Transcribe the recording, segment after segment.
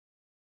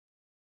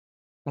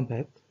Come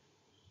back.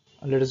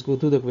 Let us go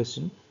through the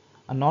question.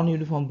 A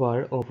non-uniform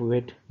bar of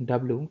weight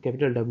W,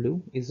 capital W,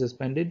 is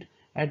suspended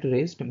at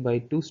rest by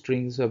two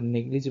strings of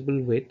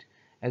negligible weight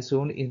as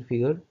shown in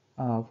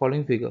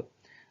following figure.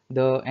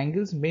 The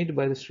angles made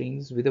by the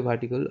strings with the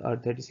vertical are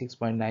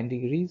 36.9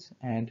 degrees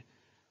and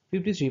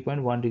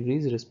 53.1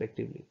 degrees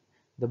respectively.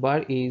 The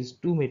bar is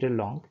 2 meter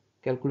long.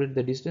 Calculate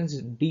the distance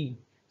d,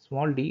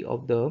 small d,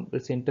 of the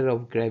center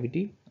of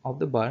gravity of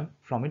the bar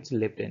from its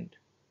left end.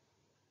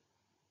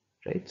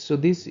 Right, so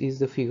this is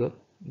the figure.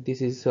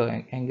 This is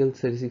angle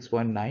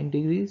 36.9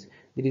 degrees,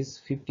 it is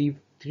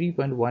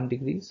 53.1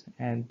 degrees,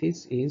 and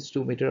this is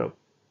 2 meter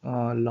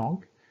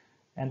long,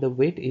 and the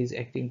weight is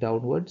acting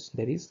downwards,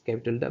 that is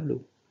capital W.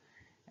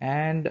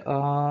 And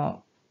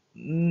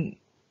mm,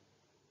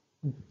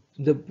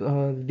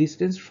 the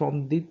distance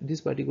from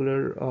this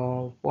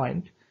particular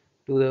point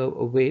to the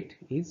weight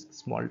is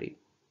small d.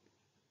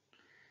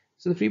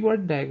 So the free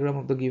body diagram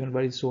of the given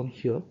bar is shown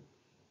here.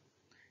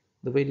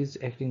 The weight is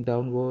acting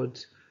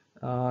downwards.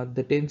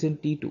 The tension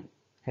T2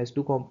 has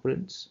two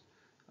components.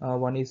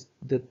 One is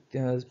the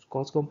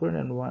cos component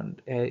and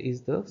one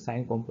is the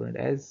sine component.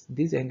 As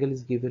this angle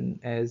is given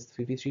as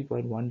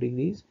 53.1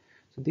 degrees,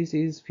 so this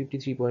is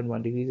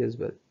 53.1 degrees as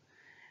well.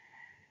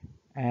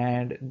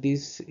 And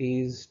this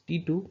is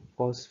T2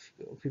 cos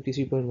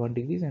 53.1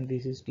 degrees, and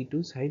this is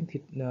T2 sine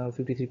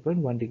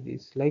 53.1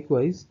 degrees.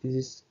 Likewise, this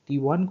is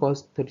T1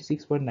 cos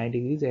 36.9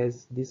 degrees,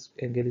 as this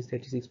angle is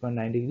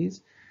 36.9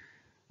 degrees,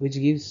 which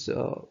gives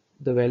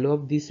the value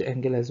of this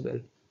angle as well,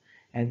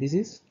 and this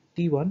is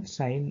T1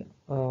 sine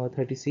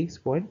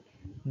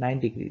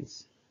 36.9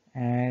 degrees,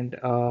 and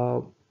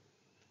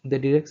the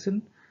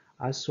direction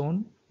are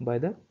shown by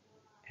the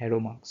arrow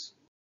marks.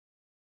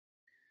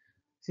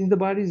 Since the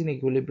bar is in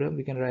equilibrium,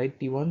 we can write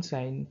T1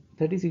 sine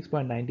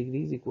 36.9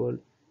 degrees equal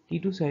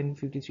T2 sine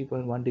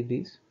 53.1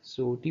 degrees.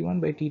 So T1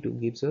 by T2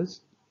 gives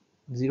us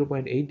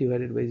 0.8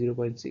 divided by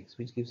 0.6,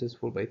 which gives us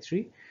 4 by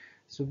 3.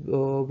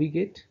 So we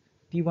get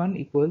T1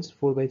 equals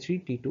 4 by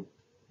 3 T2,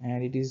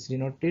 and it is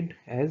denoted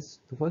as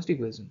the first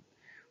equation.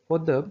 For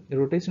the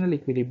rotational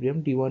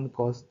equilibrium, T1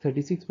 cos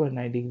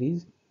 36.9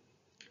 degrees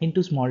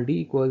into small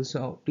d equals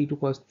T2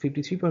 cos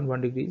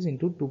 53.1 degrees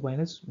into 2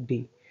 minus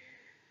d.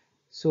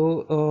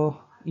 So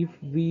if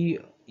we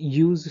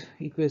use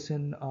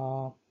equation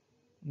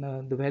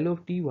the value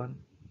of T1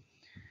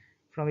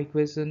 from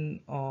equation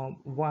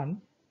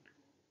 1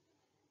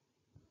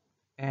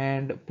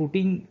 and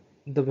putting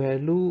the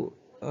value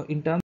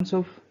in terms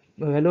of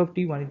value of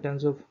T1 in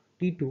terms of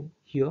T2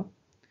 here,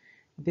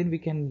 then we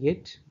can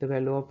get the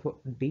value of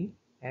D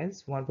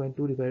as 1.2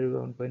 divided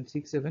by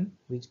 1.67,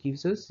 which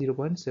gives us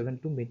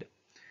 0.72 meter.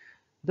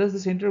 Thus the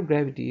center of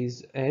gravity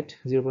is at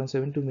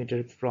 0.72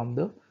 meter from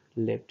the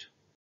left.